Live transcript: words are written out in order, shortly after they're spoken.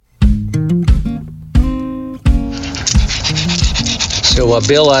So while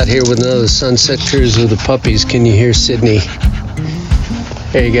Bill out here with another sunset cruise with the puppies, can you hear Sydney?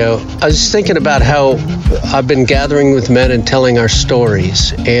 There you go. I was just thinking about how I've been gathering with men and telling our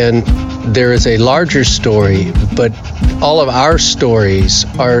stories. And there is a larger story, but all of our stories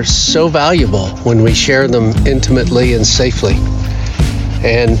are so valuable when we share them intimately and safely.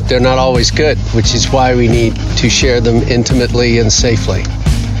 And they're not always good, which is why we need to share them intimately and safely.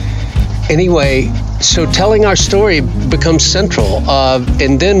 Anyway, so telling our story becomes central.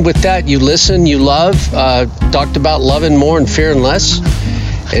 And then with that, you listen, you love, talked about loving more and fearing less.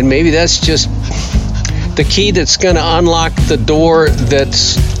 And maybe that's just the key that's going to unlock the door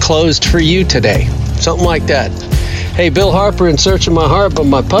that's closed for you today. Something like that. Hey, Bill Harper in Search of My Heart, but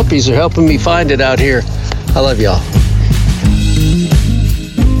my puppies are helping me find it out here. I love y'all.